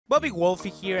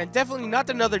BobbyWolfey here, and definitely not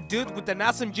another dude with an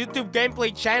awesome YouTube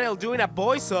gameplay channel doing a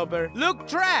voiceover. Look,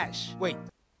 trash! Wait,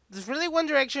 does really One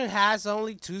Direction has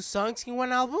only 2 songs in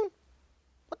one album?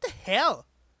 What the hell?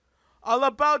 All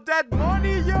about that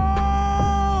money,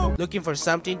 yo! Looking for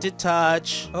something to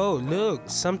touch. Oh, look,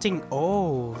 something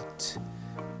old.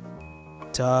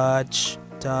 Touch,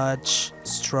 touch,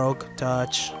 stroke,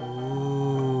 touch.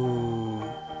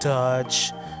 Ooh,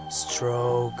 touch.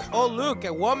 Stroke. Oh look,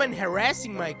 a woman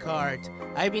harassing my cart.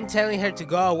 I've been telling her to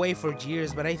go away for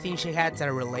years, but I think she had a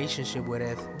relationship with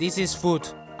it. This is food.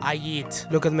 I eat.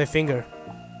 Look at my finger.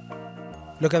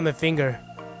 Look at my finger.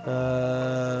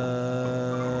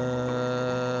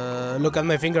 Look at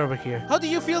my finger over here. How do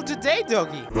you feel today,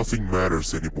 doggy? Nothing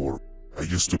matters anymore. I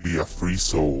used to be a free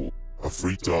soul, a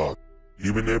free dog.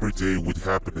 Even every day with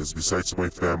happiness besides my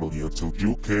family until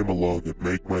you came along and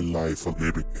made my life a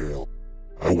living hell.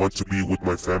 I want to be with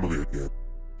my family again.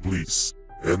 Please,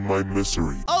 end my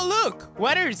misery. Oh look!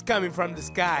 Water is coming from the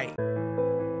sky.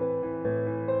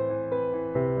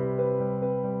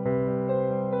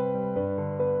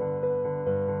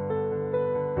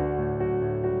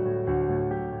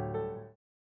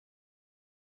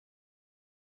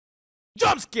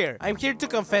 Jump scare! I'm here to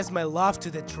confess my love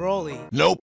to the trolley.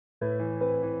 Nope.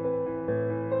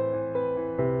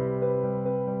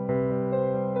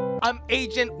 I'm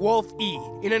Agent Wolfey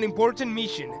in an important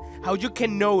mission. How you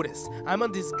can notice, I'm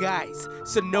on disguise,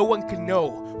 so no one can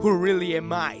know who really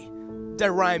am I.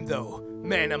 That rhyme though,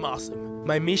 man, I'm awesome.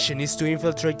 My mission is to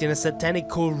infiltrate in a satanic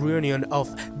cult reunion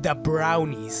of the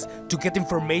Brownies to get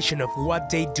information of what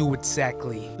they do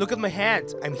exactly. Look at my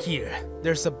hand, I'm here.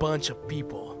 There's a bunch of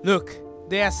people. Look,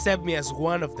 they accept me as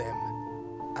one of them.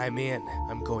 I'm in,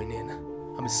 I'm going in.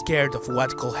 I'm scared of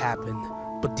what could happen,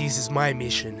 but this is my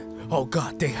mission. Oh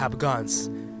god, they have guns.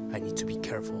 I need to be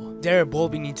careful. They're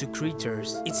evolving into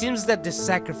creatures. It seems that the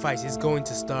sacrifice is going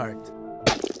to start.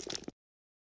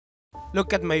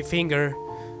 Look at my finger.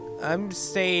 I'm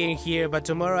staying here, but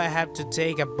tomorrow I have to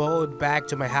take a boat back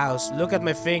to my house. Look at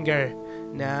my finger.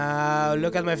 Now,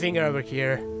 look at my finger over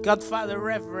here. Godfather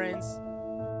reference.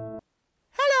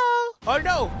 Oh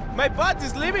no! My butt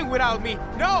is leaving without me!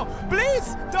 No!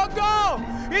 Please! Don't go!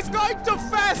 It's going too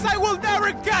fast! I will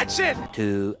never catch it!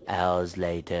 2 hours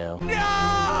later. No!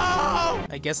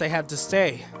 I guess I have to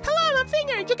stay. Hello, my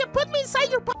finger! You can put me inside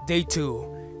your butt! Day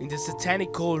 2. In the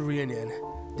satanic cult reunion.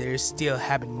 They still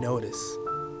haven't noticed.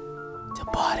 The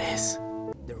bodies.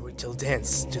 The ritual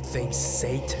dance to thank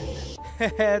Satan.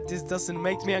 This doesn't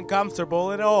make me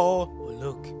uncomfortable at all. Oh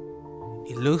look.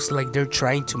 It looks like they're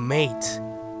trying to mate.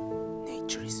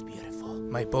 Nature is beautiful.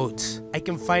 My boat. I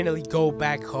can finally go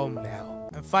back home now.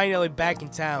 I'm finally back in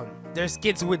town. There's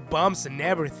kids with bombs and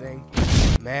everything.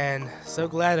 Man, so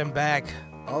glad I'm back.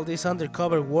 All this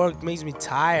undercover work makes me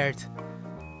tired.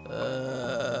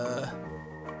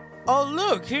 Oh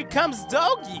look, here comes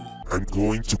Doggy. I'm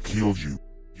going to kill you,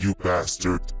 you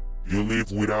bastard. You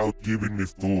live without giving me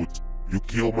food. You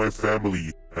kill my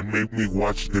family and make me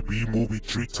watch the B-movie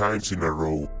 3 times in a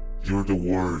row. You're the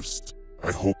worst.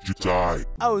 I hope you die.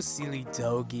 Oh, silly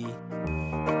Doggy.